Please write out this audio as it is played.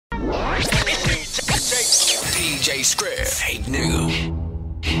DJ Script. Hey, nigga.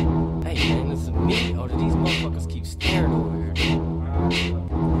 Hey, man, this is me. Oh, do these motherfuckers keep staring over here?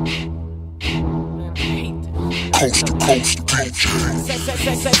 Man, I hate this. Coast to coast,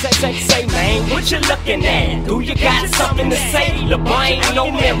 DJ. Say, man, what you looking at? Do you got something to say? The boy ain't no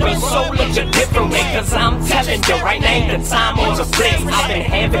mirror, so look a different way. Cause I'm telling you, right now ain't the time or the place. I've been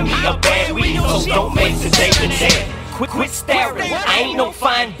having me a bad week, so don't make today the day. Quit staring, I ain't no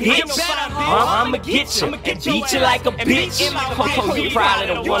fine bitch. I'ma get you and beat you like a bitch. You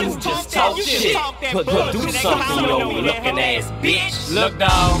probably the one who just talk shit, but do something, yo, looking ass bitch. Look,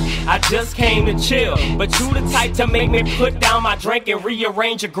 dawg, I just came to chill, but you the type to make me put down my drink and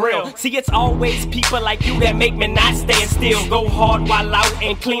rearrange your grill. See, it's always people like you that make me not stand still. Go hard while out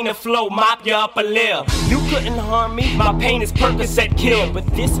and clean the flow, mop your upper lip. You couldn't harm me, my pain is Percocet kill. But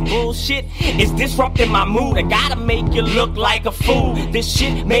this bullshit is disrupting my mood. I gotta make you look like a fool. This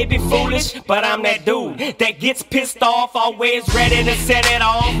shit may be foolish, but I'm that dude that gets pissed off, always ready to set it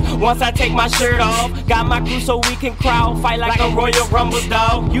off. Once I take my shirt off, got my crew so we can crowd fight like a Royal Rumble,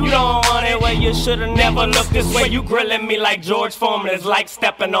 dog. You don't want it, well you should've never looked this way. You grilling me like George Foreman is like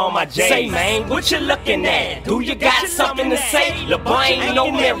stepping on my J. Say, man, what you looking at? Do you got something to say? The boy ain't no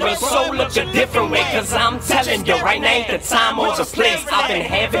mirror, so look a different way. Cause I'm telling you, right now ain't the time or the place. I've been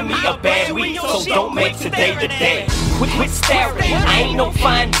having me a bad week, so don't make today the day. Quit staring, I ain't no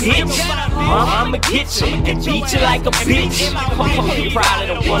fine bitch. I'ma get you and beat you like a bitch. You probably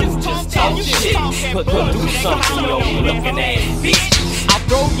the one who just talk shit, but do something, yo, looking ass bitch. I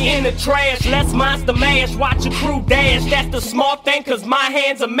throw you in the trash, let's monster mash. Watch your crew dash, that's the smart thing, cause my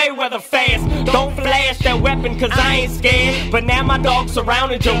hands are Mayweather fast. Don't flash that weapon, cause I ain't scared. But now my dogs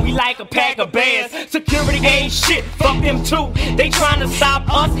surrounded you, we like a pack of bears. Security ain't shit, fuck them too. They trying to stop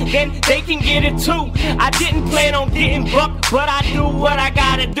us, then they can get it too. I didn't plan on getting bucked, but I do what I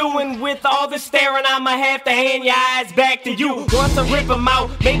gotta do. And with all the staring, I'ma have to hand your eyes back to you. Once I rip them out,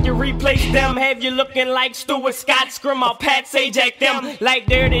 make you replace them. Have you looking like Stuart Scott, scream out Pat Sajak them. Like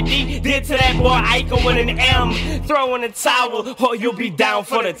Dirty D did to that boy Ike with an M. Throw in the towel or you'll be down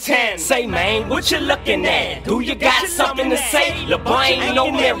for the 10. Say, man, what you looking at? Do you got something to say? The boy ain't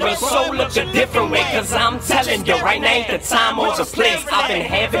no mirror, so look a different way. Cause I'm telling you, right now ain't the time or the place. I've been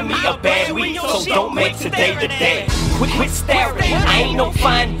having me a bad week, so don't make today the day. Quit staring, I ain't no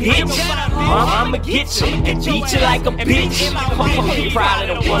fine bitch. I'ma get you and beat you like a bitch. You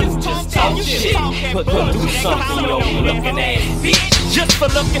probably the one who just talk shit, but do something, yo, looking ass bitch. Just for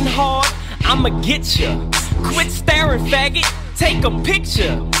looking hard, I'ma get you. Quit staring, faggot, take a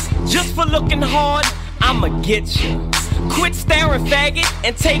picture. Just for looking hard, I'ma get you. Quit staring, faggot,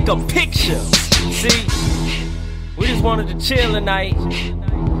 and take a picture. See, we just wanted to chill tonight,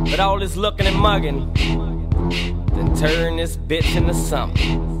 but all this looking and mugging, then turn this bitch into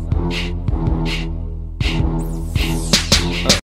something.